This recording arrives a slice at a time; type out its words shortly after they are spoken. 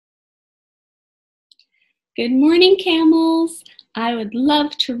Good morning, camels. I would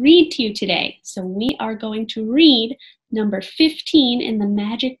love to read to you today. So we are going to read number 15 in the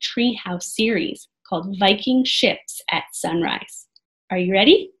Magic Tree House series called Viking Ships at Sunrise. Are you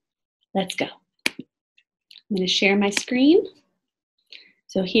ready? Let's go. I'm going to share my screen.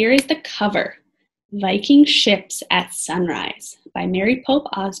 So here is the cover, Viking Ships at Sunrise by Mary Pope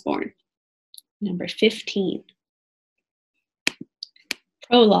Osborne, number 15.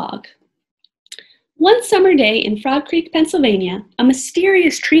 Prologue. One summer day in Frog Creek, Pennsylvania, a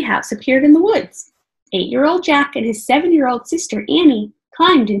mysterious treehouse appeared in the woods. 8-year-old Jack and his 7-year-old sister Annie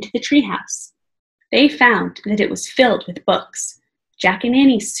climbed into the treehouse. They found that it was filled with books. Jack and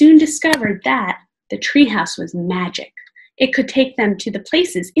Annie soon discovered that the treehouse was magic. It could take them to the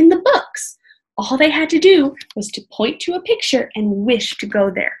places in the books. All they had to do was to point to a picture and wish to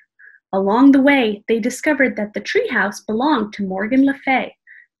go there. Along the way, they discovered that the treehouse belonged to Morgan Le Fay.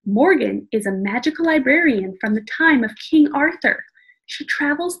 Morgan is a magical librarian from the time of King Arthur. She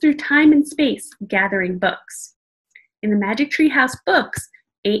travels through time and space, gathering books. In the Magic Tree House books,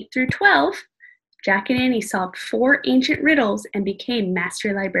 8 through 12, Jack and Annie solved 4 ancient riddles and became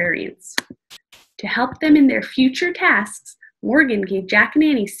master librarians. To help them in their future tasks, Morgan gave Jack and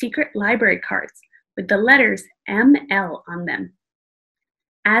Annie secret library cards with the letters ML on them.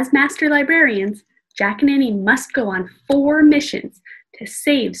 As master librarians, Jack and Annie must go on 4 missions to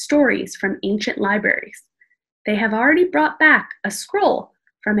save stories from ancient libraries. They have already brought back a scroll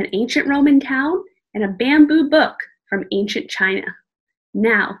from an ancient Roman town and a bamboo book from ancient China.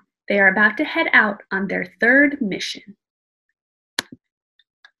 Now, they are about to head out on their 3rd mission.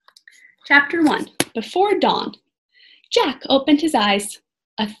 Chapter 1. Before dawn. Jack opened his eyes.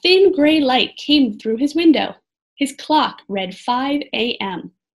 A thin gray light came through his window. His clock read 5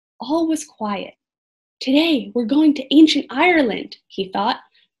 a.m. All was quiet. Today, we're going to ancient Ireland, he thought,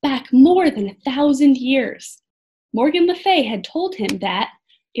 back more than 1,000 years. Morgan Le Fay had told him that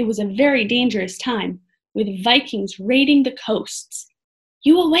it was a very dangerous time, with Vikings raiding the coasts.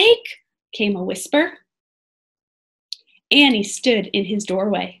 "You awake?" came a whisper. Annie stood in his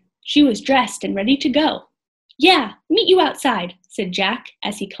doorway. She was dressed and ready to go. "Yeah, meet you outside," said Jack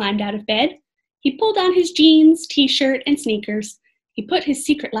as he climbed out of bed. He pulled on his jeans, t-shirt, and sneakers. He put his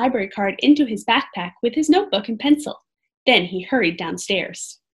secret library card into his backpack with his notebook and pencil. Then he hurried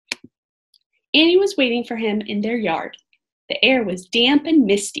downstairs. Annie was waiting for him in their yard. The air was damp and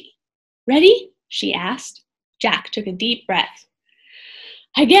misty. "Ready?" she asked. Jack took a deep breath.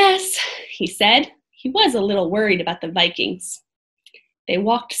 "I guess," he said. He was a little worried about the Vikings. They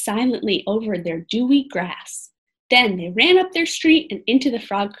walked silently over their dewy grass. Then they ran up their street and into the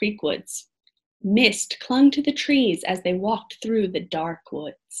Frog Creek woods. Mist clung to the trees as they walked through the dark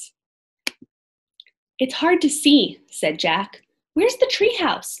woods. "It's hard to see," said Jack. "Where's the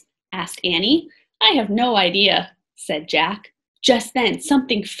treehouse?" asked Annie. "I have no idea," said Jack. Just then,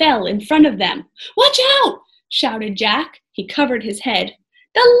 something fell in front of them. "Watch out!" shouted Jack. He covered his head.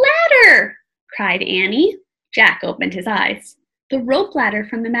 "The ladder!" cried Annie. Jack opened his eyes. The rope ladder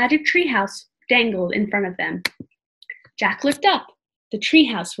from the magic treehouse dangled in front of them. Jack looked up. The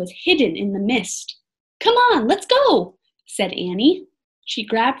treehouse was hidden in the mist. "Come on, let's go," said Annie. She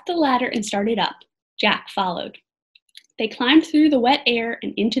grabbed the ladder and started up. Jack followed. They climbed through the wet air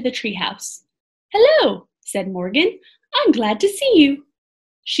and into the treehouse. "Hello," said Morgan. "I'm glad to see you."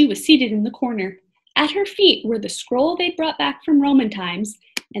 She was seated in the corner. At her feet were the scroll they brought back from Roman times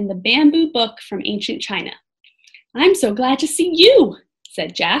and the bamboo book from ancient China. "I'm so glad to see you,"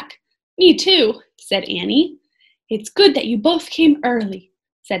 said Jack. "Me too," said Annie. "It's good that you both came early,"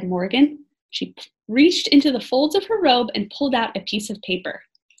 said Morgan. She reached into the folds of her robe and pulled out a piece of paper.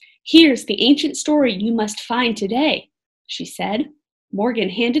 "Here's the ancient story you must find today," she said. Morgan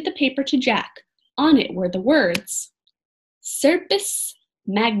handed the paper to Jack. On it were the words, Serpis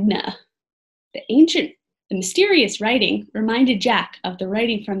Magna. The mysterious writing reminded Jack of the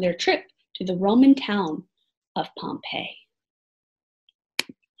writing from their trip to the Roman town of Pompeii.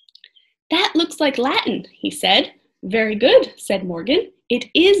 "That looks like Latin," he said. "Very good," said Morgan.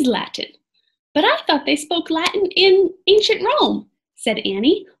 "It is Latin." "But I thought they spoke Latin in ancient Rome," said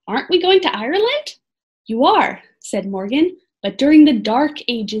Annie. "Aren't we going to Ireland?" "You are," said Morgan. "But during the Dark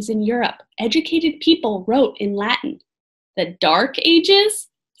Ages in Europe, educated people wrote in Latin." "The Dark Ages?"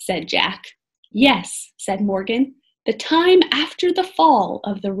 said Jack. "Yes," said Morgan. "The time after the fall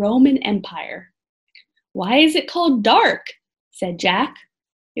of the Roman Empire." "Why is it called dark?" said Jack.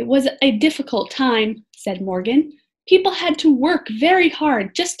 "It was a difficult time," said Morgan. "People had to work very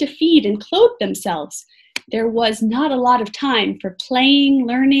hard just to feed and clothe themselves. There was not a lot of time for playing,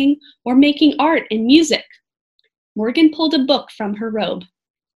 learning, or making art and music." Morgan pulled a book from her robe.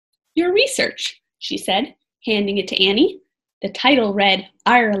 "Your research," she said. handing it to Annie. The title read,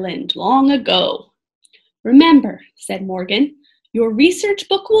 Ireland Long Ago. Remember, said Morgan, your research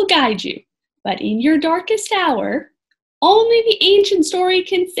book will guide you, but in your darkest hour, only the ancient story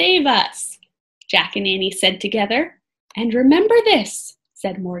can save us, Jack and Annie said together. And remember this,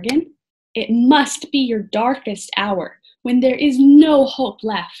 said Morgan, it must be your darkest hour when there is no hope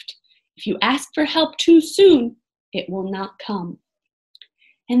left. If you ask for help too soon, it will not come.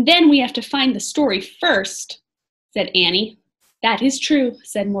 And then we have to find the story first, said Annie. That is true,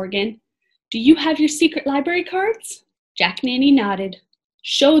 said Morgan. Do you have your secret library cards? Jack and Annie nodded.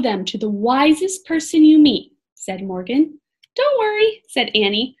 Show them to the wisest person you meet, said Morgan. Don't worry, said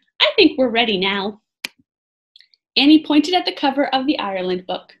Annie. I think we're ready now. Annie pointed at the cover of the Ireland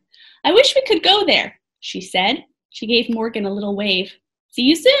book. I wish we could go there, she said. She gave Morgan a little wave. See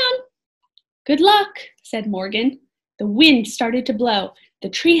you soon. Good luck, said Morgan. The wind started to blow. The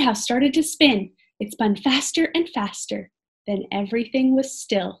treehouse started to spin. It spun faster and faster. Then everything was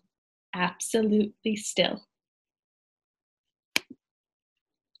still, absolutely still.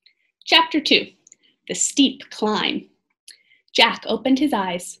 Chapter 2, The Steep Climb. Jack opened his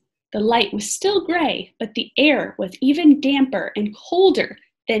eyes. The light was still gray, but the air was even damper and colder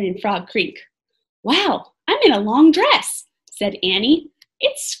than in Frog Creek. Wow, I'm in a long dress, said Annie.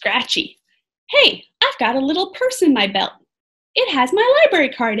 It's scratchy. Hey, I've got a little purse in my belt. It has my library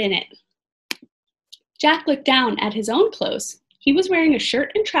card in it. Jack looked down at his own clothes. He was wearing a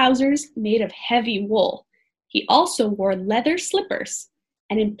shirt and trousers made of heavy wool. He also wore leather slippers,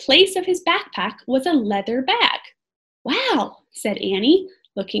 and in place of his backpack was a leather bag. Wow, said Annie,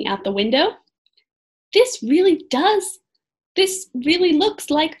 looking out the window. This really looks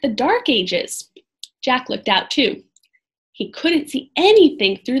like the Dark Ages. Jack looked out too. He couldn't see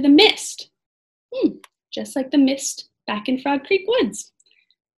anything through the mist. Just like the mist back in Frog Creek Woods.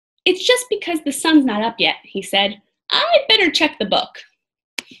 It's just because the sun's not up yet, he said. I'd better check the book.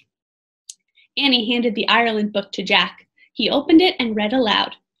 Annie handed the Ireland book to Jack. He opened it and read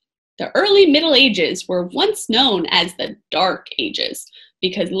aloud. The early Middle Ages were once known as the Dark Ages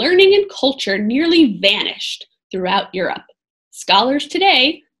because learning and culture nearly vanished throughout Europe. Scholars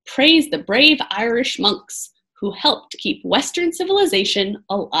today praise the brave Irish monks who helped keep Western civilization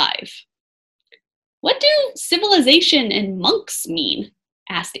alive. What do civilization and monks mean?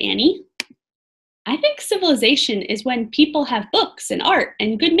 Asked Annie. I think civilization is when people have books and art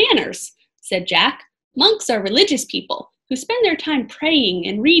and good manners, said Jack. Monks are religious people who spend their time praying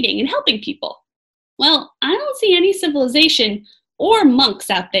and reading and helping people. Well, I don't see any civilization or monks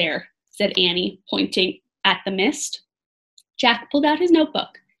out there, said Annie, pointing at the mist. Jack pulled out his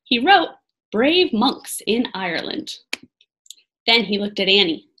notebook. He wrote, Brave Monks in Ireland. Then he looked at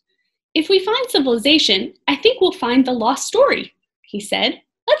Annie. If we find civilization, I think we'll find the lost story, he said.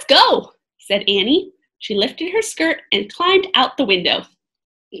 Let's go, said Annie. She lifted her skirt and climbed out the window.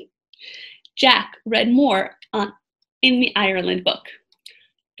 Jack read more in the Ireland book.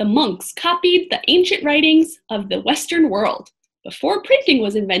 The monks copied the ancient writings of the Western world. Before printing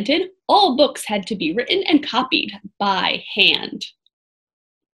was invented, all books had to be written and copied by hand.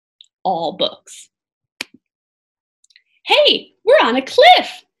 All books. Hey, we're on a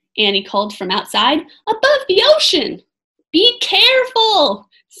cliff, Annie called from outside, above the ocean. Be careful,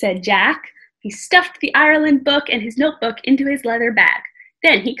 said Jack. He stuffed the Ireland book and his notebook into his leather bag.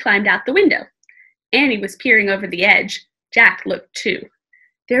 Then he climbed out the window. Annie was peering over the edge. Jack looked too.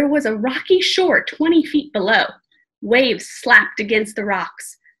 There was a rocky shore 20 feet below. Waves slapped against the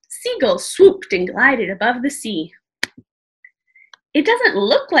rocks. Seagulls swooped and glided above the sea. It doesn't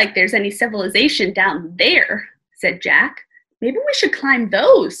look like there's any civilization down there, said Jack. Maybe we should climb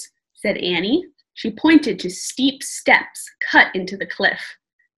those, said Annie. She pointed to steep steps cut into the cliff.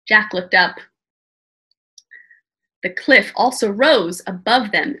 Jack looked up. The cliff also rose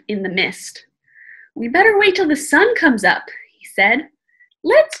above them in the mist. We better wait till the sun comes up, he said.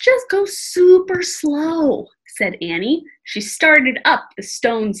 Let's just go super slow, said Annie. She started up the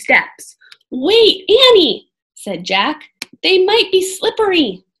stone steps. Wait, Annie, said Jack. They might be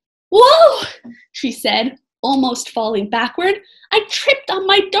slippery. Whoa, she said, almost falling backward. I tripped on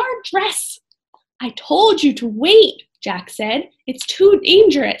my darn dress. I told you to wait, Jack said. It's too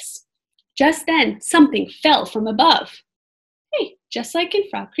dangerous. Just then, something fell from above. Hey, just like in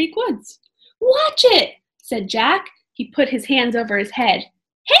Frog Creek Woods. Watch it, said Jack. He put his hands over his head.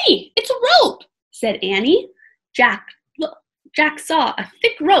 Hey, it's a rope, said Annie. Jack saw a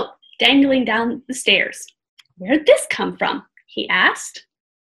thick rope dangling down the stairs. Where'd this come from? He asked.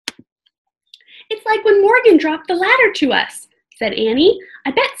 It's like when Morgan dropped the ladder to us, said Annie.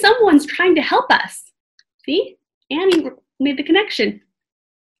 I bet someone's trying to help us. See? Annie made the connection.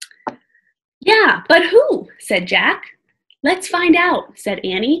 Yeah, but who? Said Jack. Let's find out, said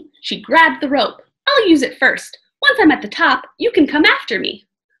Annie. She grabbed the rope. I'll use it first. Once I'm at the top, you can come after me.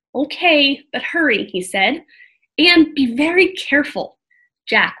 Okay, but hurry, he said, and be very careful.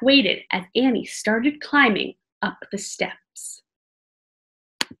 Jack waited as Annie started climbing up the steps.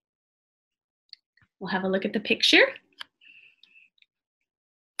 We'll have a look at the picture.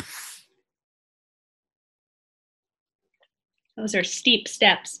 Those are steep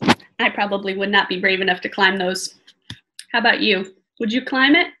steps. I probably would not be brave enough to climb those. How about you? Would you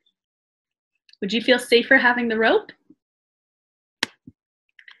climb it? Would you feel safer having the rope?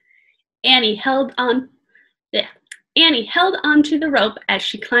 Annie held on to the rope as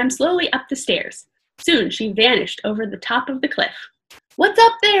she climbed slowly up the stairs. Soon she vanished over the top of the cliff. What's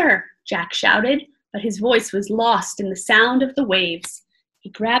up there? Jack shouted, but his voice was lost in the sound of the waves. He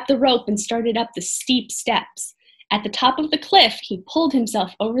grabbed the rope and started up the steep steps. At the top of the cliff, he pulled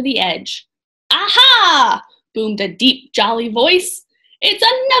himself over the edge. Aha! Boomed a deep, jolly voice. It's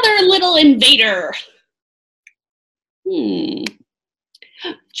another little invader.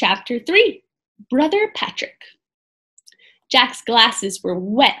 Chapter 3, Brother Patrick. Jack's glasses were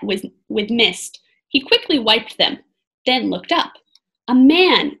wet with mist. He quickly wiped them, then looked up. A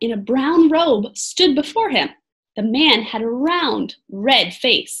man in a brown robe stood before him. The man had a round, red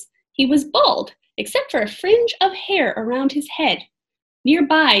face. He was bald, except for a fringe of hair around his head.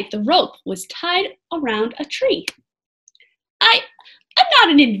 Nearby, the rope was tied around a tree. I'm not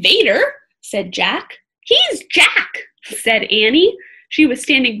an invader, said Jack. He's Jack, said Annie. She was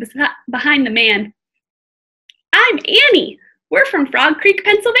standing behind the man. I'm Annie. We're from Frog Creek,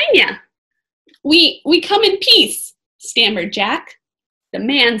 Pennsylvania. We come in peace, stammered Jack. The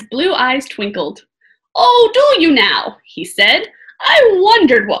man's blue eyes twinkled. Oh, do you now? He said. I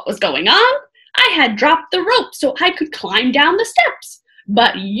wondered what was going on. I had dropped the rope so I could climb down the steps,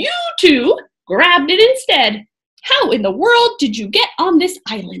 but you two grabbed it instead. How in the world did you get on this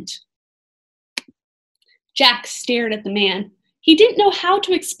island? Jack stared at the man. He didn't know how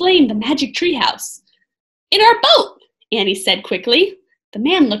to explain the magic treehouse. In our boat, Annie said quickly. The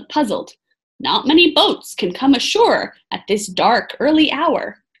man looked puzzled. Not many boats can come ashore at this dark, early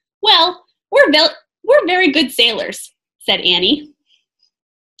hour. Well, we're very good sailors, said Annie.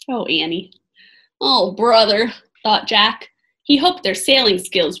 Oh, Annie. Oh, brother, thought Jack. He hoped their sailing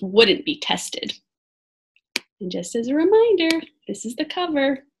skills wouldn't be tested. And just as a reminder, this is the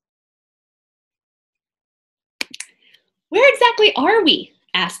cover. Where exactly are we?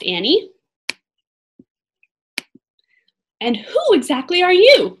 Asked Annie. And who exactly are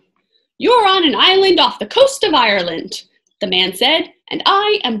you? You're on an island off the coast of Ireland, the man said, and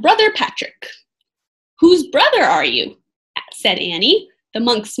I am Brother Patrick. Whose brother are you? Said Annie. The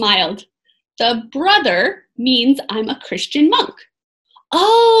monk smiled. The brother means I'm a Christian monk.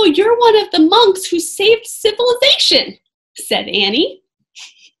 Oh, you're one of the monks who saved civilization, said Annie.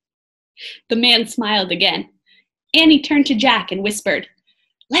 The man smiled again. Annie turned to Jack and whispered,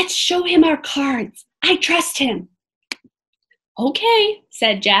 Let's show him our cards. I trust him. Okay,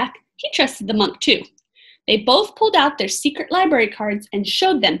 said Jack. He trusted the monk too. They both pulled out their secret library cards and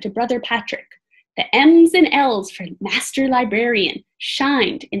showed them to Brother Patrick. The M's and L's for Master Librarian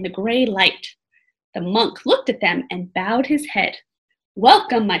shined in the gray light. The monk looked at them and bowed his head.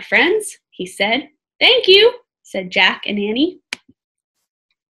 Welcome, my friends, he said. Thank you, said Jack and Annie.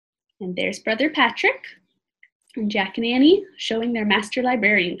 And there's Brother Patrick and Jack and Annie showing their Master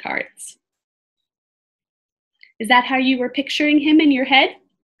Librarian cards. Is that how you were picturing him in your head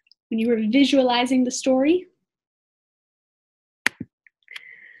when you were visualizing the story?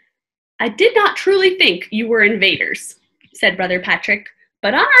 I did not truly think you were invaders, said Brother Patrick,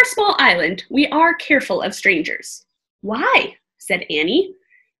 but on our small island, we are careful of strangers. Why? Said Annie.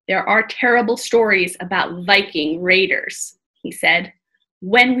 There are terrible stories about Viking raiders, he said.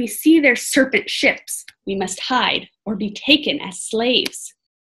 When we see their serpent ships, we must hide or be taken as slaves.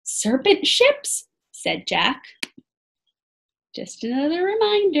 Serpent ships? Said Jack. Just another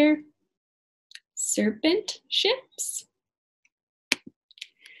reminder. Serpent ships.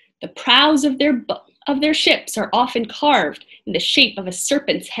 The prows of their ships are often carved in the shape of a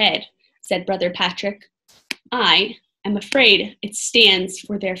serpent's head, said Brother Patrick. I am afraid it stands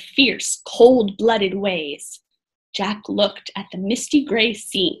for their fierce, cold-blooded ways. Jack looked at the misty gray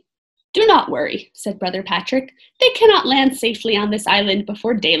sea. Do not worry, said Brother Patrick. They cannot land safely on this island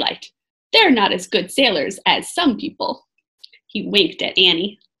before daylight. They're not as good sailors as some people. He winked at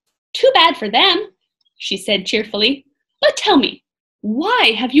Annie. Too bad for them, she said cheerfully. But tell me,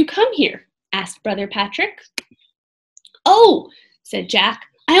 why have you come here? Asked Brother Patrick. Oh, said Jack,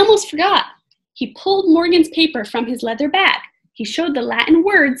 I almost forgot. He pulled Morgan's paper from his leather bag. He showed the Latin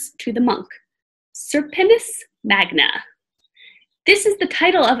words to the monk. Serpentis Magna. This is the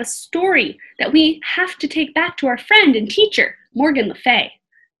title of a story that we have to take back to our friend and teacher, Morgan Le Fay,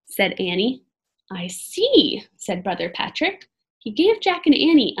 said Annie. I see, said Brother Patrick. He gave Jack and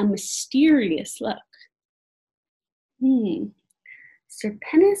Annie a mysterious look.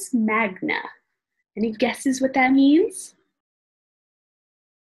 Serpentis Magna. Any guesses what that means?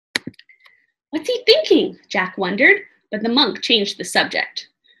 What's he thinking? Jack wondered, but the monk changed the subject.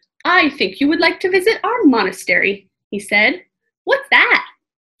 I think you would like to visit our monastery, he said. What's that?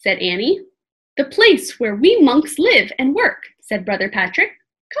 Said Annie. The place where we monks live and work, said Brother Patrick.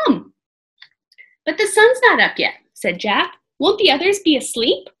 Come. But the sun's not up yet, said Jack. Won't the others be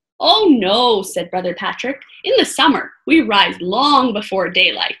asleep? Oh no, said Brother Patrick. In the summer, we rise long before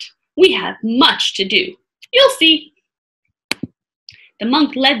daylight. We have much to do. You'll see. The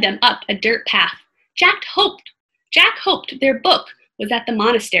monk led them up a dirt path. Jack hoped their book was at the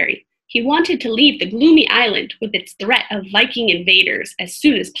monastery. He wanted to leave the gloomy island with its threat of Viking invaders as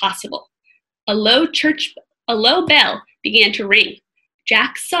soon as possible. A low bell began to ring.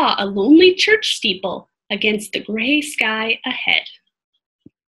 Jack saw a lonely church steeple against the gray sky ahead.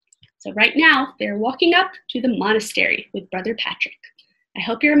 So right now, they're walking up to the monastery with Brother Patrick. I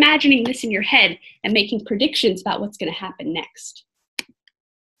hope you're imagining this in your head and making predictions about what's going to happen next.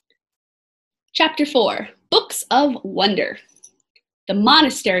 Chapter 4, Books of Wonder. The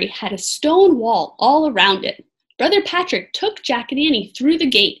monastery had a stone wall all around it. Brother Patrick took Jack and Annie through the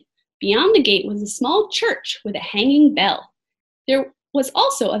gate. Beyond the gate was a small church with a hanging bell. There was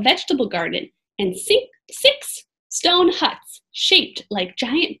also a vegetable garden and 6 stone huts shaped like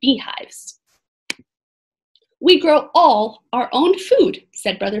giant beehives. We grow all our own food,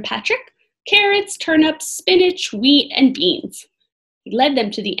 said Brother Patrick. Carrots, turnips, spinach, wheat, and beans. He led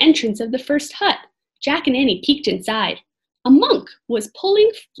them to the entrance of the first hut. Jack and Annie peeked inside. A monk was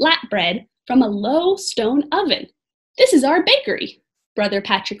pulling flatbread from a low stone oven. This is our bakery, Brother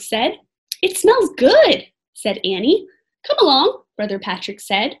Patrick said. It smells good, said Annie. Come along, Brother Patrick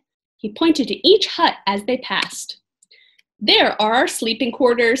said. He pointed to each hut as they passed. There are our sleeping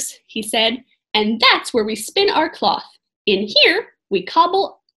quarters, he said, and that's where we spin our cloth. In here, we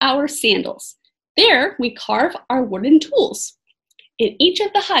cobble our sandals. There, we carve our wooden tools. In each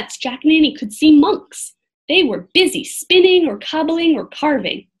of the huts, Jack and Annie could see monks. They were busy spinning or cobbling or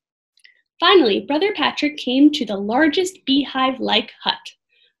carving. Finally, Brother Patrick came to the largest beehive-like hut.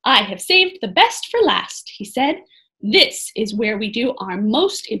 I have saved the best for last, he said. This is where we do our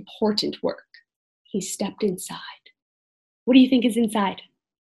most important work. He stepped inside. What do you think is inside?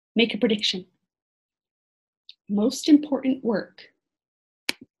 Make a prediction. Most important work.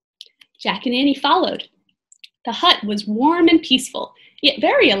 Jack and Annie followed. The hut was warm and peaceful, yet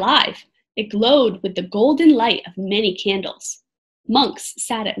very alive. It glowed with the golden light of many candles. Monks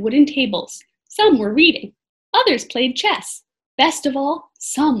sat at wooden tables. Some were reading. Others played chess. Best of all,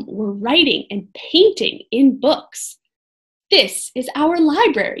 some were writing and painting in books. This is our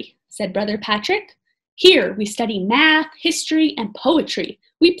library, said Brother Patrick. Here we study math, history, and poetry.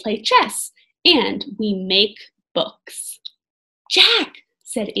 We play chess, and we make books. Jack,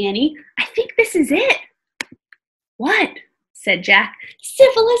 said Annie, I think this is it. What? Said Jack.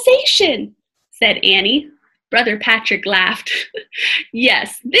 Civilization, said Annie. Brother Patrick laughed.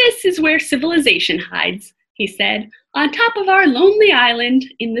 Yes, this is where civilization hides, he said, on top of our lonely island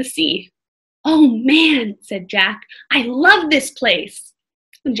in the sea. Oh man, said Jack, I love this place.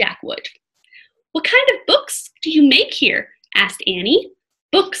 Jack would. What kind of books do you make here? Asked Annie.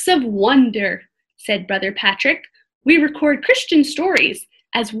 Books of wonder, said Brother Patrick. We record Christian stories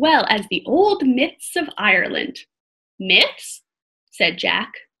as well as the old myths of Ireland. Myths? Said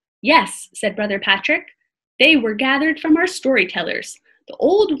Jack. Yes, said Brother Patrick. They were gathered from our storytellers, the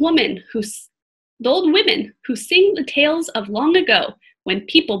old women who sing the tales of long ago when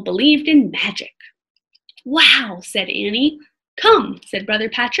people believed in magic. Wow, said Annie. Come, said Brother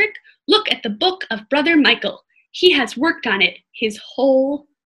Patrick, look at the book of Brother Michael. He has worked on it his whole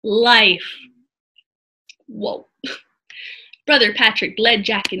life. Whoa. Brother Patrick led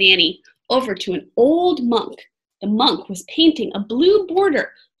Jack and Annie over to an old monk. The monk was painting a blue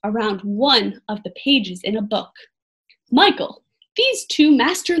border around one of the pages in a book. Michael, these 2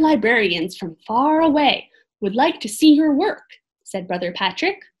 master librarians from far away would like to see your work, said Brother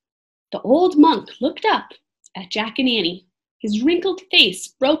Patrick. The old monk looked up at Jack and Annie. His wrinkled face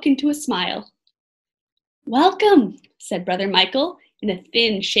broke into a smile. Welcome, said Brother Michael in a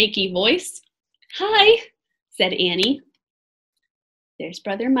thin, shaky voice. Hi, said Annie. There's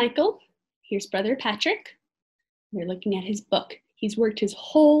Brother Michael. Here's Brother Patrick. They're looking at his book. He's worked his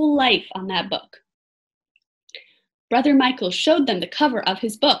whole life on that book. Brother Michael showed them the cover of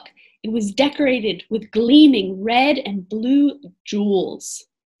his book, It was decorated with gleaming red and blue jewels.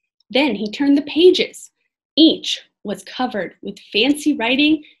 Then he turned the pages. Each was covered with fancy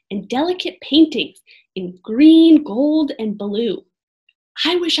writing and delicate paintings in green, gold, and blue.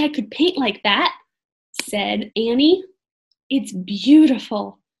 "I wish I could paint like that," said Annie. "It's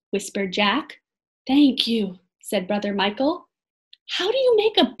beautiful," whispered Jack. "Thank you," said Brother Michael. "How do you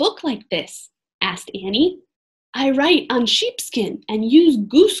make a book like this?" asked Annie. "I write on sheepskin and use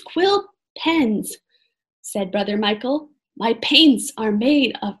goose quill pens," said Brother Michael. "My paints are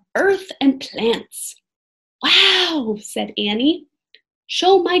made of earth and plants." "Wow," said Annie.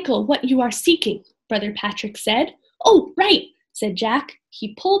 "Show Michael what you are seeking," Brother Patrick said. "Oh, right," said Jack.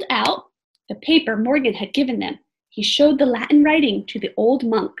 He pulled out the paper Morgan had given them. He showed the Latin writing to the old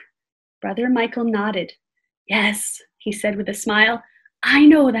monk. Brother Michael nodded. "Yes," he said with a smile, "I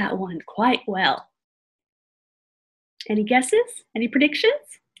know that one quite well." Any guesses? Any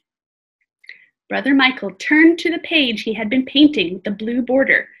predictions? Brother Michael turned to the page he had been painting with the blue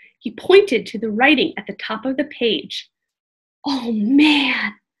border. He pointed to the writing at the top of the page. "Oh,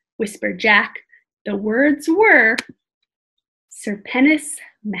 man," whispered Jack. The words were Serpentis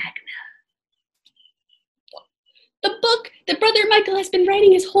Magna. "The book that Brother Michael has been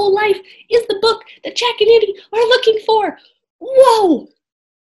writing his whole life is the book that Jack and Annie are looking for. Whoa!"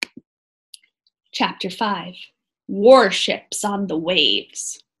 Chapter 5, Warships on the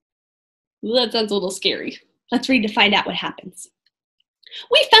Waves. That sounds a little scary. Let's read to find out what happens.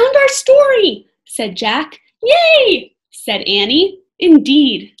 "We found our story," said Jack. "Yay!" said Annie.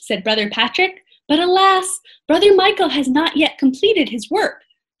 "Indeed," said Brother Patrick. "But alas, Brother Michael has not yet completed his work.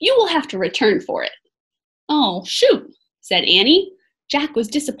 You will have to return for it." "Oh, shoot," said Annie. Jack was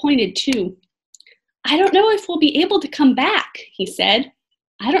disappointed too. "I don't know if we'll be able to come back," he said.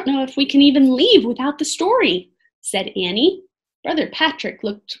 "I don't know if we can even leave without the story," said Annie. Brother Patrick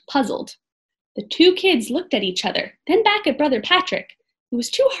looked puzzled. The two kids looked at each other, then back at Brother Patrick. It was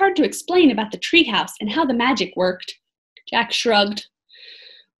too hard to explain about the treehouse and how the magic worked. Jack shrugged.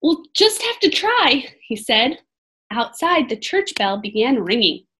 "We'll just have to try," he said. Outside, the church bell began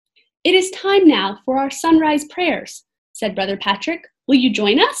ringing. "It is time now for our sunrise prayers," said Brother Patrick. "Will you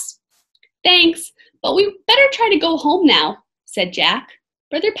join us?" "Thanks, but we better try to go home now," said Jack.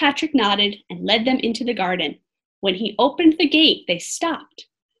 Brother Patrick nodded and led them into the garden. When he opened the gate, they stopped.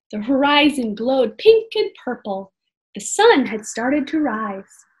 The horizon glowed pink and purple. The sun had started to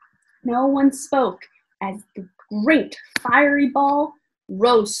rise. No one spoke as the great fiery ball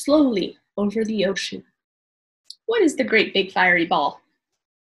rose slowly over the ocean. What is the great big fiery ball?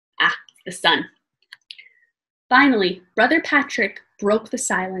 Ah, the sun. Finally, Brother Patrick broke the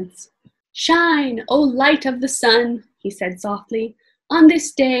silence. "Shine, O light of the sun," he said softly, "on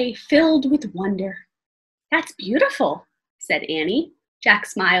this day filled with wonder." "That's beautiful," said Annie. Jack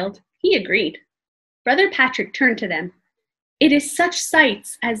smiled. He agreed. Brother Patrick turned to them. "It is such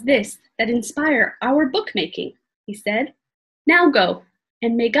sights as this that inspire our bookmaking," he said. "Now go,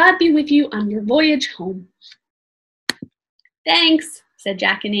 and may God be with you on your voyage home." "Thanks," said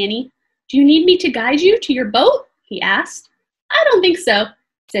Jack and Annie. "Do you need me to guide you to your boat?" he asked. "I don't think so,"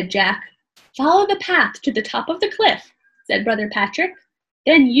 said Jack. "Follow the path to the top of the cliff," said Brother Patrick.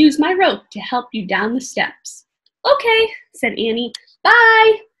 "Then use my rope to help you down the steps." "Okay," said Annie.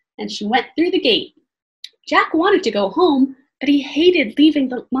 "Bye," and she went through the gate. Jack wanted to go home, but he hated leaving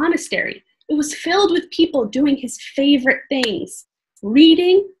the monastery. It was filled with people doing his favorite things,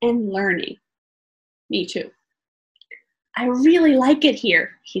 reading and learning. Me too. "I really like it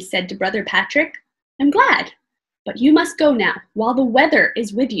here," he said to Brother Patrick. "I'm glad, but you must go now while the weather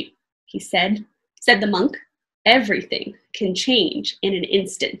is with you," he said. Said the monk. "Everything can change in an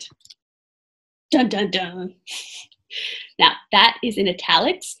instant." Dun, dun, dun. Now, that is in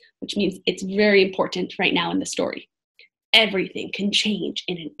italics, which means it's very important right now in the story. Everything can change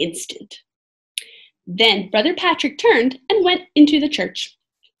in an instant. Then Brother Patrick turned and went into the church.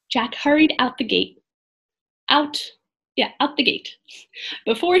 Jack hurried out the gate. Out the gate.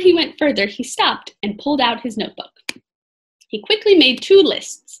 Before he went further, he stopped and pulled out his notebook. He quickly made 2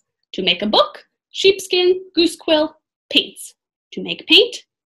 lists. To make a book, sheepskin, goose quill, paints. To make paint,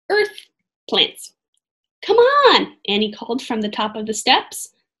 earth, plants. "Come on," Annie called from the top of the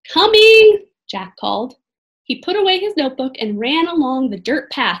steps. "Coming," Jack called. He put away his notebook and ran along the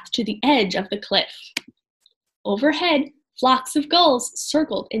dirt path to the edge of the cliff. Overhead, flocks of gulls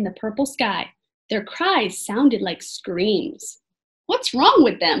circled in the purple sky. Their cries sounded like screams. "What's wrong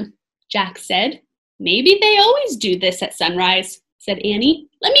with them?" Jack said. "Maybe they always do this at sunrise," said Annie.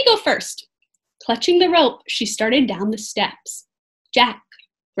 "Let me go first." Clutching the rope, she started down the steps. Jack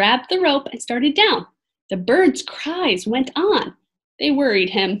grabbed the rope and started down. The birds' cries went on. They worried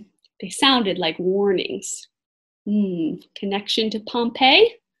him. They sounded like warnings. Connection to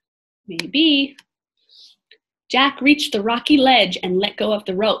Pompeii? Maybe. Jack reached the rocky ledge and let go of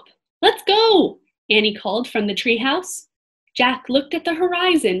the rope. "Let's go," Annie called from the treehouse. Jack looked at the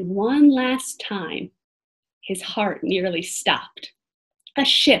horizon one last time. His heart nearly stopped. A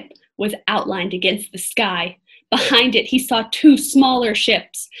ship was outlined against the sky. Behind it, he saw two smaller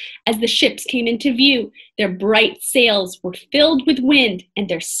ships. As the ships came into view, their bright sails were filled with wind and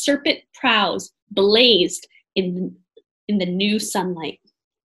their serpent prows blazed in the new sunlight.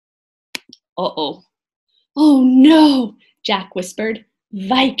 "Uh-oh. Oh no," Jack whispered.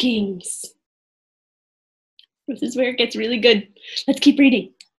 "Vikings." This is where it gets really good. Let's keep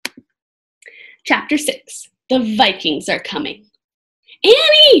reading. Chapter 6. The Vikings are coming.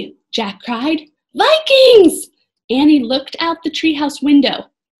 "Annie!" Jack cried. "Vikings!" Annie looked out the treehouse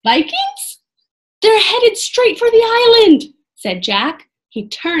window. "Vikings? They're headed straight for the island," said Jack. He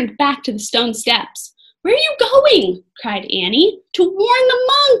turned back to the stone steps. "Where are you going?" cried Annie. "To warn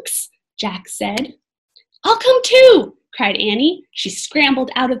the monks," Jack said. "I'll come too," cried Annie. She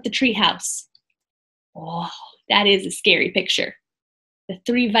scrambled out of the treehouse. Oh, that is a scary picture. The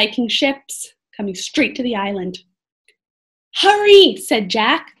 3 Viking ships coming straight to the island. "Hurry," said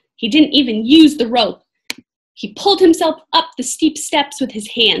Jack. He didn't even use the rope. He pulled himself up the steep steps with his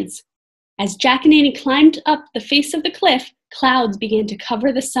hands. As Jack and Annie climbed up the face of the cliff, clouds began to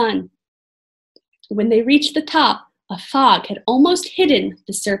cover the sun. When they reached the top, a fog had almost hidden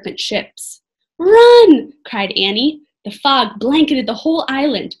the serpent ships. "Run!" cried Annie. The fog blanketed the whole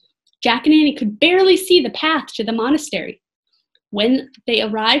island. Jack and Annie could barely see the path to the monastery. When they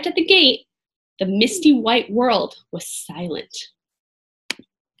arrived at the gate, the misty white world was silent.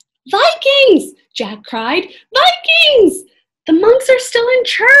 "Vikings!" Jack cried. "Vikings! The monks are still in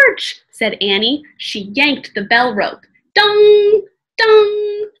church," said Annie. She yanked the bell rope. Dong!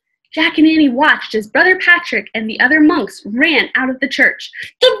 Dong! Jack and Annie watched as Brother Patrick and the other monks ran out of the church.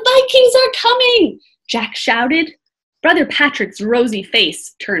 "The Vikings are coming!" Jack shouted. Brother Patrick's rosy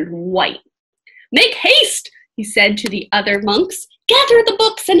face turned white. "Make haste," he said to the other monks. "Gather the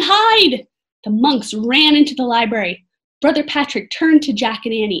books and hide." The monks ran into the library. Brother Patrick turned to Jack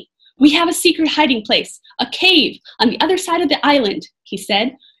and Annie. "We have a secret hiding place, a cave on the other side of the island," he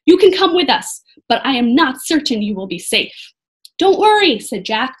said. "You can come with us, but I am not certain you will be safe." "Don't worry," said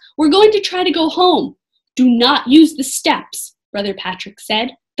Jack. "We're going to try to go home." "Do not use the steps," Brother Patrick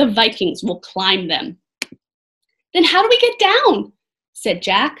said. "The Vikings will climb them." "Then how do we get down?" said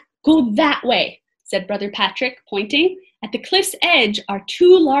Jack. "Go that way," said Brother Patrick, pointing. "At the cliff's edge are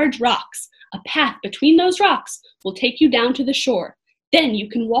 2 large rocks. A path between those rocks will take you down to the shore. Then you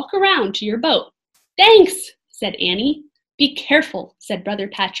can walk around to your boat." "Thanks," said Annie. "Be careful," said Brother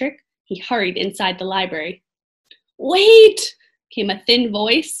Patrick. He hurried inside the library. "Wait!" came a thin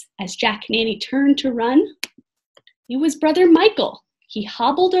voice as Jack and Annie turned to run. It was Brother Michael. He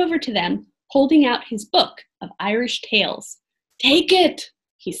hobbled over to them, holding out his book of Irish tales. "Take it,"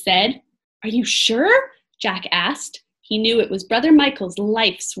 he said. "Are you sure?" Jack asked. He knew it was Brother Michael's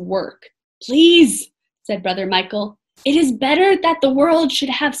life's work. "Please," said Brother Michael. "It is better that the world should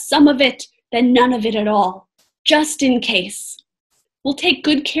have some of it than none of it at all, just in case." "We'll take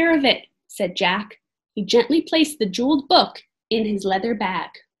good care of it," said Jack. He gently placed the jeweled book in his leather bag.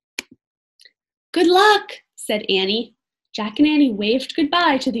 "Good luck," said Annie. Jack and Annie waved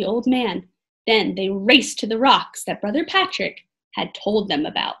goodbye to the old man. Then they raced to the rocks that Brother Patrick had told them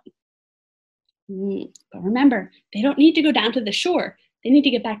about. But remember, they don't need to go down to the shore. They need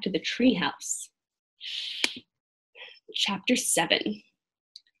to get back to the treehouse. Chapter 7.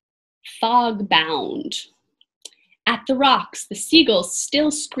 Fog-bound. At the rocks, the seagulls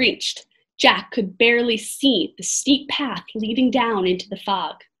still screeched. Jack could barely see the steep path leading down into the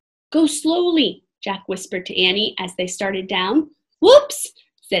fog. "Go slowly," Jack whispered to Annie as they started down. "Whoops!"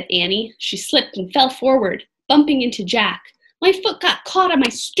 said Annie. She slipped and fell forward, bumping into Jack. "My foot got caught on my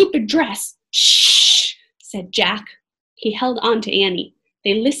stupid dress." "Shh!" said Jack. He held on to Annie.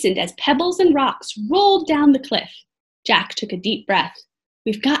 They listened as pebbles and rocks rolled down the cliff. Jack took a deep breath.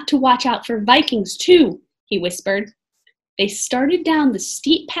 "We've got to watch out for Vikings, too," he whispered. They started down the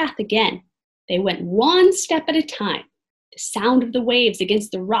steep path again. They went one step at a time. The sound of the waves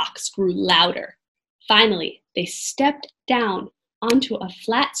against the rocks grew louder. Finally, they stepped down onto a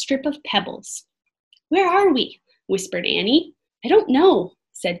flat strip of pebbles. "Where are we?" whispered Annie. "I don't know,"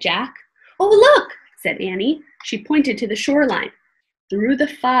 said Jack. "Oh, look," said Annie. She pointed to the shoreline. Through the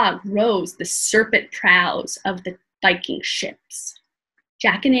fog rose the serpent prows of the Viking ships.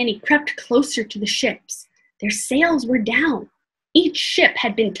 Jack and Annie crept closer to the ships. Their sails were down. Each ship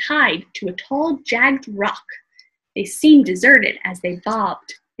had been tied to a tall, jagged rock. They seemed deserted as they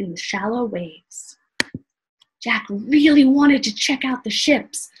bobbed in the shallow waves. Jack really wanted to check out the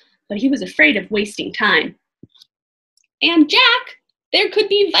ships, but he was afraid of wasting time. And Jack, there could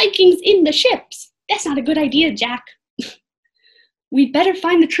be Vikings in the ships. That's not a good idea, Jack. We'd better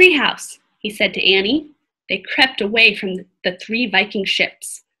find the treehouse, he said to Annie. They crept away from the 3 Viking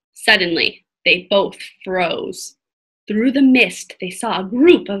ships. Suddenly, they both froze. Through the mist, they saw a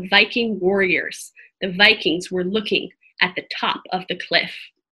group of Viking warriors. The Vikings were looking at the top of the cliff.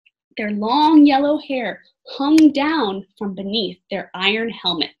 Their long yellow hair hung down from beneath their iron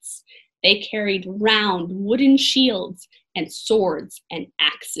helmets. They carried round wooden shields and swords and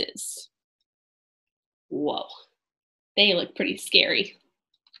axes. Whoa, they look pretty scary.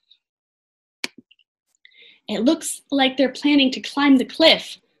 It looks like they're planning to climb the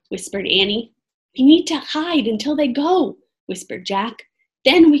cliff, whispered Annie. We need to hide until they go, whispered Jack.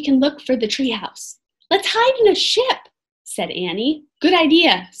 Then we can look for the treehouse. Let's hide in a ship, said Annie. Good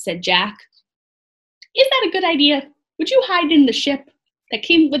idea, said Jack. Is that a good idea? Would you hide in the ship that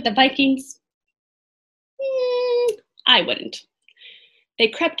came with the Vikings? I wouldn't. They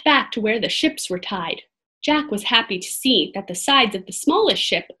crept back to where the ships were tied. Jack was happy to see that the sides of the smallest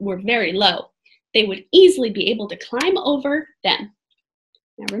ship were very low. They would easily be able to climb over them.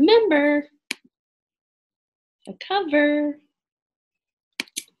 Now remember, the cover.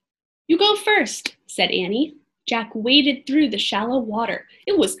 You go first, said Annie. Jack waded through the shallow water.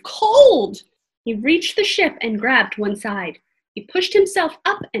 It was cold. He reached the ship and grabbed one side. He pushed himself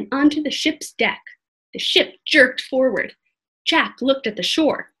up and onto the ship's deck. The ship jerked forward. Jack looked at the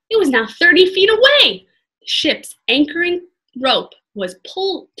shore. It was now 30 feet away. The ship's anchoring rope was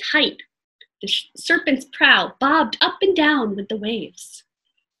pulled tight. The serpent's prow bobbed up and down with the waves.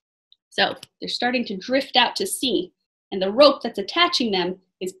 So they're starting to drift out to sea, and the rope that's attaching them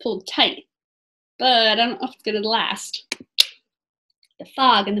is pulled tight. But I don't know if it's going to last. The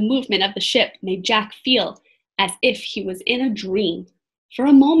fog and the movement of the ship made Jack feel as if he was in a dream. For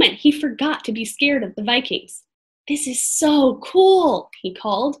a moment, he forgot to be scared of the Vikings. This is so cool, he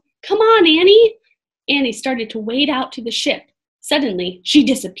called. Come on, Annie. Annie started to wade out to the ship. Suddenly, she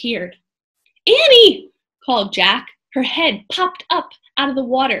disappeared. Annie, called Jack. Her head popped up out of the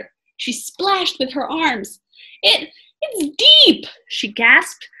water. She splashed with her arms. It's deep, she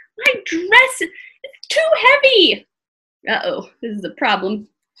gasped. My dress is too heavy. Uh-oh, this is a problem.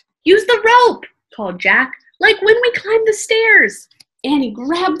 Use the rope, called Jack, like when we climbed the stairs. Annie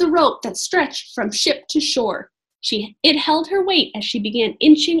grabbed the rope that stretched from ship to shore. It held her weight as she began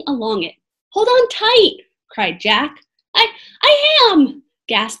inching along it. Hold on tight, cried Jack. I am,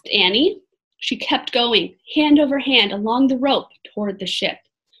 gasped Annie. She kept going, hand over hand along the rope toward the ship.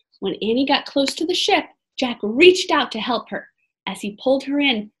 When Annie got close to the ship, Jack reached out to help her. As he pulled her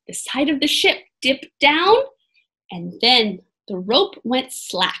in, the side of the ship dipped down, and then the rope went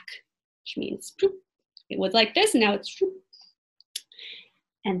slack, which means it was like this, and now it's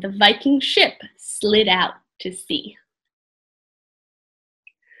and the Viking ship slid out to sea.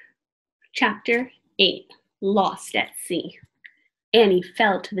 Chapter 8, Lost at Sea. Annie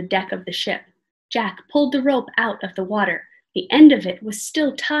fell to the deck of the ship. Jack pulled the rope out of the water. The end of it was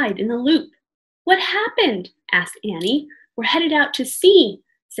still tied in a loop. What happened? Asked Annie. We're headed out to sea,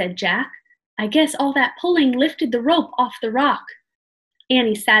 said Jack. I guess all that pulling lifted the rope off the rock.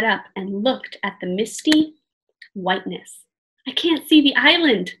 Annie sat up and looked at the misty whiteness. I can't see the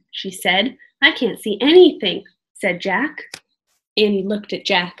island, she said. I can't see anything, said Jack. Annie looked at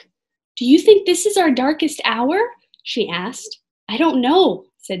Jack. Do you think this is our darkest hour? She asked. I don't know,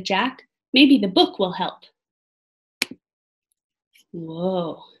 said Jack. Maybe the book will help.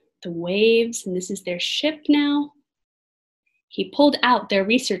 Whoa, the waves, and this is their ship now. He pulled out their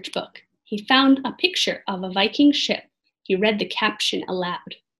research book. He found a picture of a Viking ship. He read the caption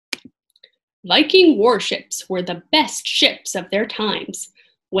aloud. Viking warships were the best ships of their times.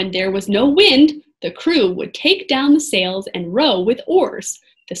 When there was no wind, the crew would take down the sails and row with oars.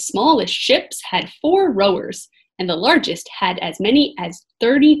 The smallest ships had 4 rowers, and the largest had as many as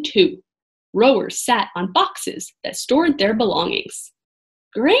 32. Rowers sat on boxes that stored their belongings.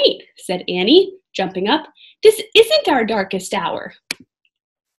 Great, said Annie, jumping up. This isn't our darkest hour.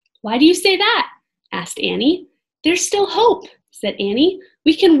 Why do you say that? Asked Annie. There's still hope, said Annie.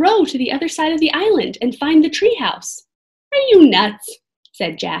 We can row to the other side of the island and find the treehouse. Are you nuts?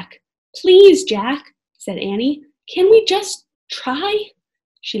 Said Jack. Please, Jack, said Annie. Can we just try?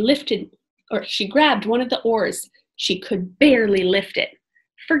 She grabbed one of the oars. She could barely lift it.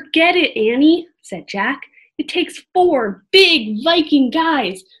 Forget it, Annie, said Jack. It takes 4 big Viking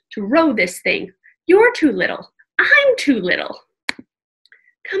guys to row this thing. You're too little. I'm too little.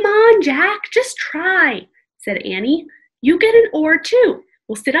 Come on, Jack, just try, said Annie. You get an oar too.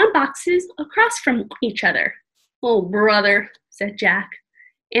 We'll sit on boxes across from each other." "Oh, brother," said Jack.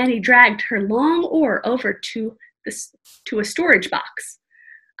 Annie dragged her long oar over to a storage box.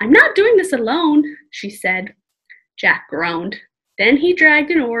 "I'm not doing this alone," she said. Jack groaned. Then he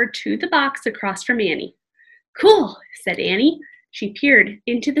dragged an oar to the box across from Annie. "Cool," said Annie. She peered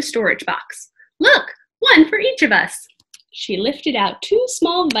into the storage box. "Look, one for each of us." She lifted out 2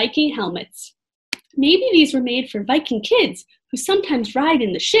 small Viking helmets. Maybe these were made for Viking kids who sometimes ride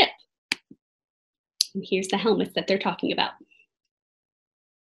in the ship. And here's the helmets that they're talking about.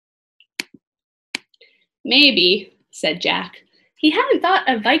 "Maybe," said Jack. He hadn't thought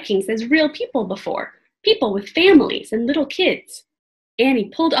of Vikings as real people before, people with families and little kids. Annie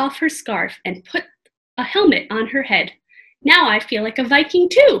pulled off her scarf and put a helmet on her head. "Now I feel like a Viking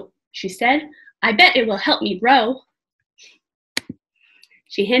too," she said. "I bet it will help me row."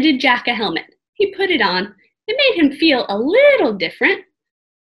 She handed Jack a helmet. He put it on. It made him feel a little different.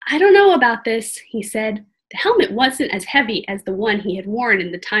 "I don't know about this," he said. The helmet wasn't as heavy as the one he had worn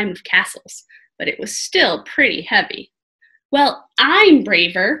in the time of castles, but it was still pretty heavy. "Well, I'm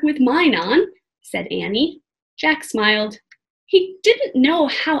braver with mine on," said Annie. Jack smiled. He didn't know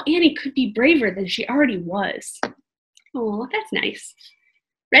how Annie could be braver than she already was. "Oh, that's nice."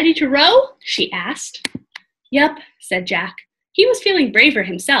 "Ready to row?" she asked. "Yup," said Jack. He was feeling braver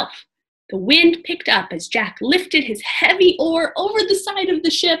himself. The wind picked up as Jack lifted his heavy oar over the side of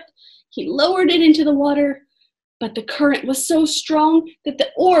the ship. He lowered it into the water, but the current was so strong that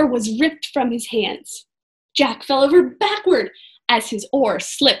the oar was ripped from his hands. Jack fell over backward as his oar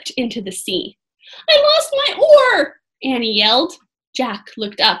slipped into the sea. "I lost my oar!" Annie yelled. Jack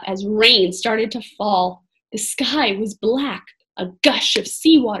looked up as rain started to fall. The sky was black. A gush of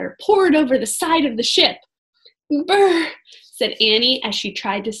seawater poured over the side of the ship. "Brr," said Annie as she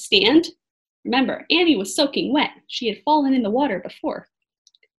tried to stand. Remember, Annie was soaking wet. She had fallen in the water before.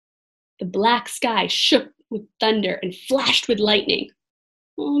 The black sky shook with thunder and flashed with lightning.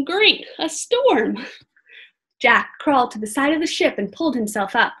 "Oh, great, a storm." Jack crawled to the side of the ship and pulled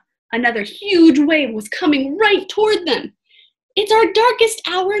himself up. Another huge wave was coming right toward them. "It's our darkest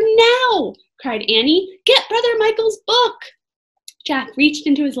hour now," cried Annie. "Get Brother Michael's book." Jack reached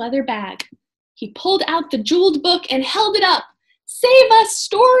into his leather bag. He pulled out the jeweled book and held it up. "Save us,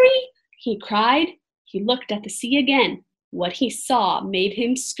 Story," he cried. He looked at the sea again. What he saw made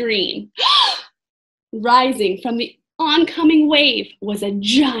him scream. Rising from the oncoming wave was a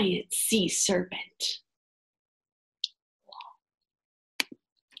giant sea serpent.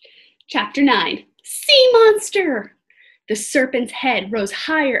 Chapter 9. Sea Monster! The serpent's head rose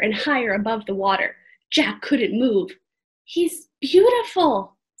higher and higher above the water. Jack couldn't move. "He's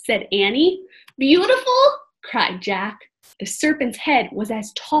beautiful," said Annie. "Beautiful?" cried Jack. The serpent's head was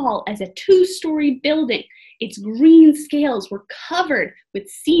as tall as a 2-story building. Its green scales were covered with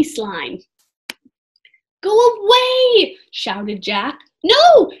sea slime. "Go away!" shouted Jack.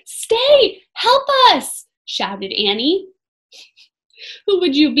 "No, stay! Help us!" shouted Annie. Who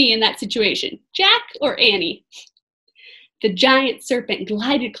would you be in that situation, Jack or Annie? The giant serpent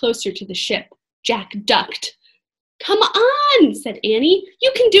glided closer to the ship. Jack ducked. "Come on," said Annie.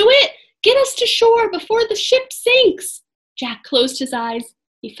 "You can do it! Get us to shore before the ship sinks." Jack closed his eyes.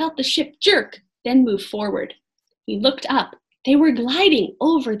 He felt the ship jerk, then move forward. He looked up. They were gliding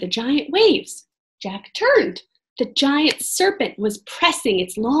over the giant waves. Jack turned. The giant serpent was pressing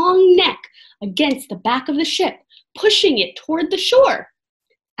its long neck against the back of the ship, pushing it toward the shore.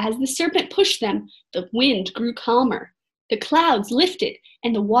 As the serpent pushed them, the wind grew calmer. The clouds lifted,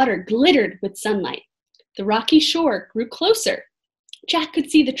 and the water glittered with sunlight. The rocky shore grew closer. Jack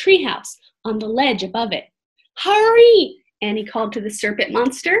could see the treehouse on the ledge above it. "Hurry!" Annie called to the serpent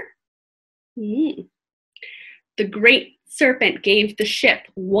monster. The great serpent gave the ship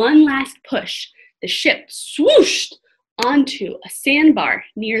one last push. The ship swooshed onto a sandbar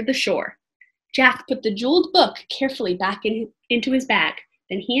near the shore. Jack put the jeweled book carefully back into his bag.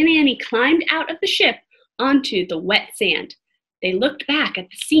 Then he and Annie climbed out of the ship onto the wet sand. They looked back at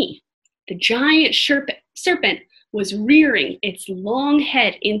the sea. The giant serpent was rearing its long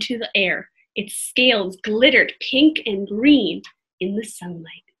head into the air. Its scales glittered pink and green in the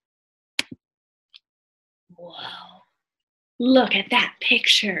sunlight. Whoa, look at that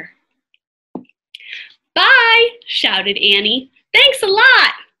picture. "Bye," shouted Annie. "Thanks a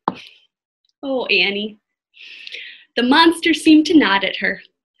lot." Oh, Annie. The monster seemed to nod at her.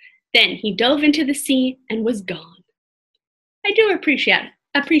 Then he dove into the sea and was gone. I do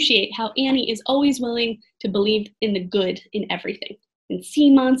appreciate how Annie is always willing to believe in the good in everything. In sea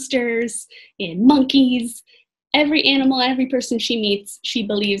monsters, in monkeys, every animal, every person she meets, she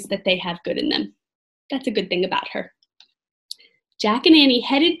believes that they have good in them. That's a good thing about her. Jack and Annie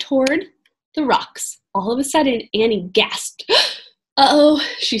headed toward the rocks. All of a sudden, Annie gasped. "Uh-oh,"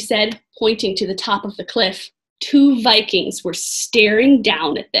 she said, pointing to the top of the cliff. 2 Vikings were staring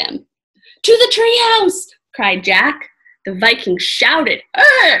down at them. "To the treehouse!" cried Jack. The Vikings shouted,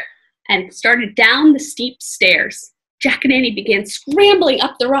 "Arr!" and started down the steep stairs. Jack and Annie began scrambling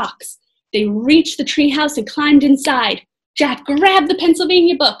up the rocks. They reached the treehouse and climbed inside. Jack grabbed the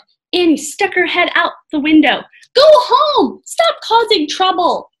Pennsylvania book. Annie stuck her head out the window. "Go home! Stop causing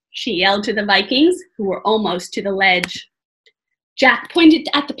trouble!" she yelled to the Vikings, who were almost to the ledge. Jack pointed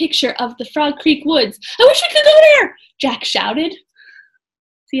at the picture of the Frog Creek woods. "I wish we could go there!" Jack shouted.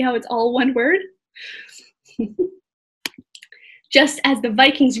 See how it's all one word? Just as the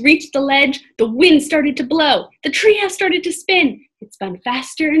Vikings reached the ledge, the wind started to blow. The treehouse started to spin. It spun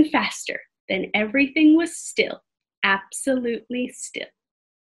faster and faster. Then everything was still, absolutely still.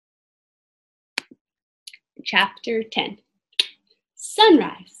 Chapter 10.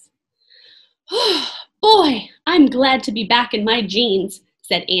 Sunrise. "Oh, boy, I'm glad to be back in my jeans,"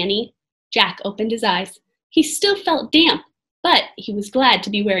 said Annie. Jack opened his eyes. He still felt damp, but he was glad to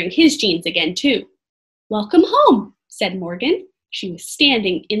be wearing his jeans again, too. "Welcome home," said Morgan. She was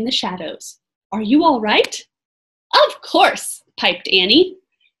standing in the shadows. "Are you all right?" "Of course," piped Annie.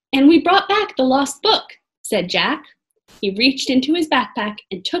 "And we brought back the lost book," said Jack. He reached into his backpack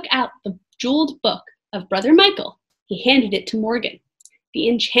and took out the jeweled book of Brother Michael. He handed it to Morgan. The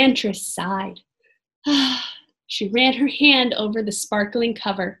enchantress sighed. She ran her hand over the sparkling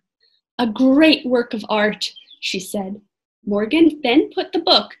cover. "A great work of art," she said. Morgan then put the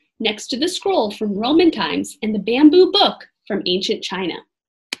book next to the scroll from Roman times and the bamboo book from ancient China.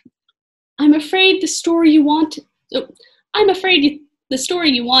 I'm afraid the story you wanted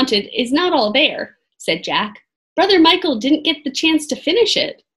is not all there," said Jack. "Brother Michael didn't get the chance to finish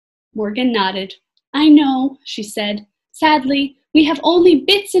it." Morgan nodded. "I know," she said. "Sadly, we have only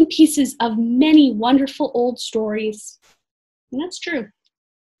bits and pieces of many wonderful old stories." And that's true.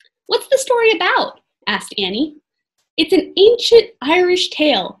 "What's the story about?" asked Annie. "It's an ancient Irish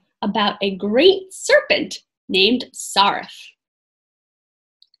tale about a great serpent named Sarif."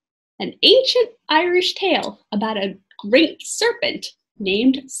 An ancient Irish tale about a great serpent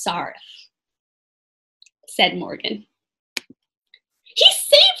named Sarif, said Morgan. "He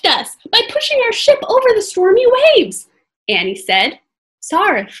saved us by pushing our ship over the stormy waves," Annie said.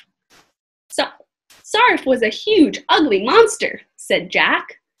 Sarif was a huge, ugly monster," said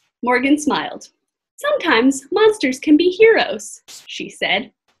Jack. Morgan smiled. "Sometimes monsters can be heroes," she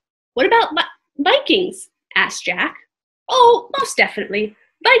said. "What about Vikings?" asked Jack. "Oh, most definitely.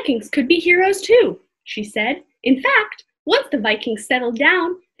 Vikings could be heroes too," she said. "In fact, once the Vikings settled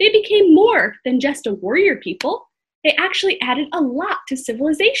down, they became more than just a warrior people. They actually added a lot to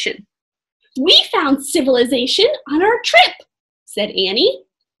civilization." "We found civilization on our trip," said Annie.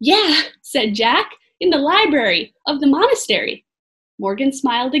 "Yeah," said Jack, "in the library of the monastery." Morgan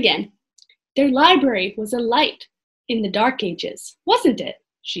smiled again. "Their library was a light in the dark ages, wasn't it?"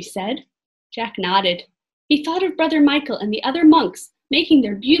 she said. Jack nodded. He thought of Brother Michael and the other monks making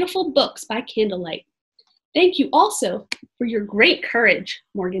their beautiful books by candlelight. "Thank you also for your great courage,"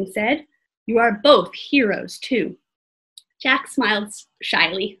 Morgan said. "You are both heroes, too." Jack smiled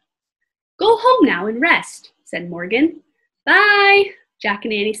shyly. "Go home now and rest," said Morgan. "Bye," Jack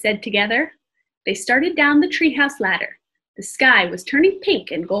and Annie said together. They started down the treehouse ladder. The sky was turning pink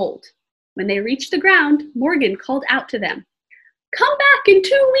and gold. When they reached the ground, Morgan called out to them. "Come back in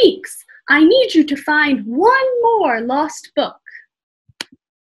 2 weeks. I need you to find one more lost book."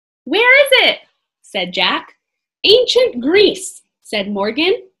 "Where is it?" said Jack. "Ancient Greece," said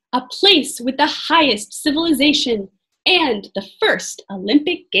Morgan, "a place with the highest civilization and the first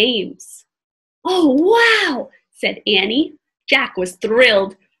Olympic Games." "Oh, wow," said Annie. Jack was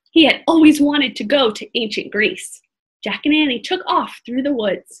thrilled. He had always wanted to go to ancient Greece. Jack and Annie took off through the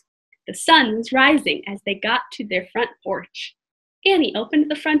woods. The sun was rising as they got to their front porch. Annie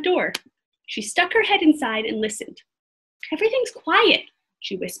opened the front door. She stuck her head inside and listened. "Everything's quiet,"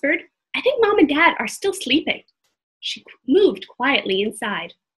 she whispered. "I think Mom and Dad are still sleeping." She moved quietly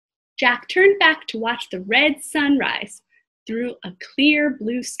inside. Jack turned back to watch the red sun rise through a clear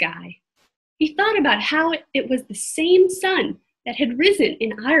blue sky. He thought about how it was the same sun that had risen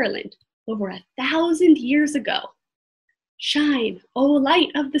in Ireland over 1,000 years ago. "Shine, O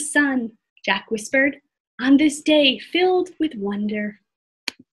light of the sun," Jack whispered, "on this day filled with wonder."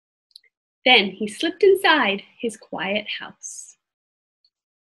 Then he slipped inside his quiet house.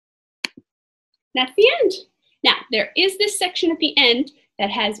 That's the end. Now, there is this section at the end that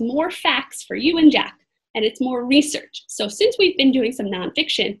has more facts for you and Jack, and it's more research. So since we've been doing some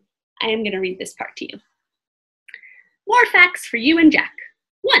nonfiction, I am going to read this part to you. More facts for you and Jack.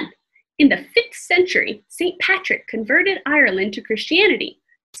 1. In the 5th century, St. Patrick converted Ireland to Christianity.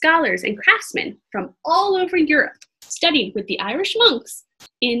 Scholars and craftsmen from all over Europe studied with the Irish monks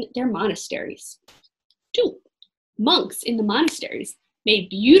in their monasteries. 2. Monks in the monasteries made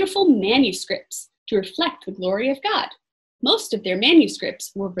beautiful manuscripts to reflect the glory of God. Most of their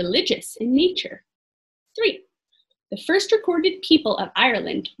manuscripts were religious in nature. 3. The first recorded people of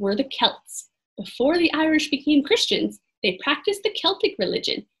Ireland were the Celts. Before the Irish became Christians, they practiced the Celtic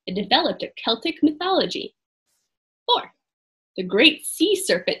religion and developed a Celtic mythology. 4. The great sea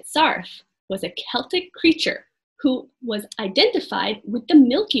serpent Sarf was a Celtic creature who was identified with the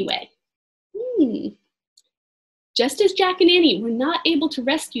Milky Way. Just as Jack and Annie were not able to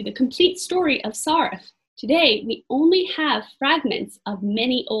rescue the complete story of Sarf, today we only have fragments of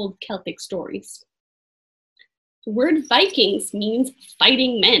many old Celtic stories. The word Vikings means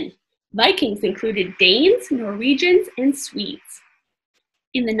fighting men. Vikings included Danes, Norwegians, and Swedes.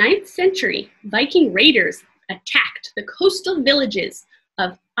 In the 9th century, Viking raiders attacked the coastal villages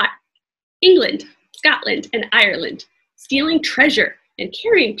of England, Scotland, and Ireland, stealing treasure and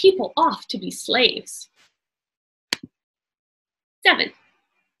carrying people off to be slaves. 7.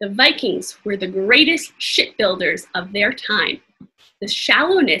 The Vikings were the greatest shipbuilders of their time. The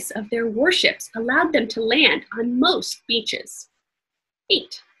shallowness of their warships allowed them to land on most beaches.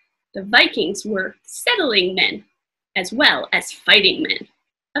 8. The Vikings were settling men as well as fighting men.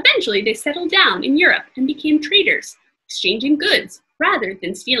 Eventually, they settled down in Europe and became traders, exchanging goods rather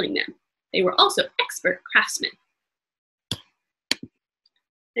than stealing them. They were also expert craftsmen.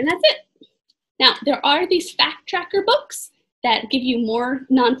 And that's it. Now, there are these fact tracker books that give you more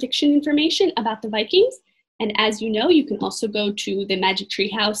nonfiction information about the Vikings. And as you know, you can also go to the Magic Tree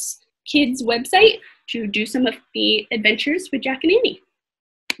House Kids website to do some of the adventures with Jack and Annie.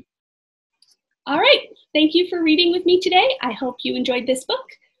 All right, thank you for reading with me today. I hope you enjoyed this book,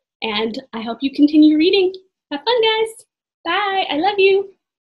 and I hope you continue reading. Have fun, guys. Bye, I love you.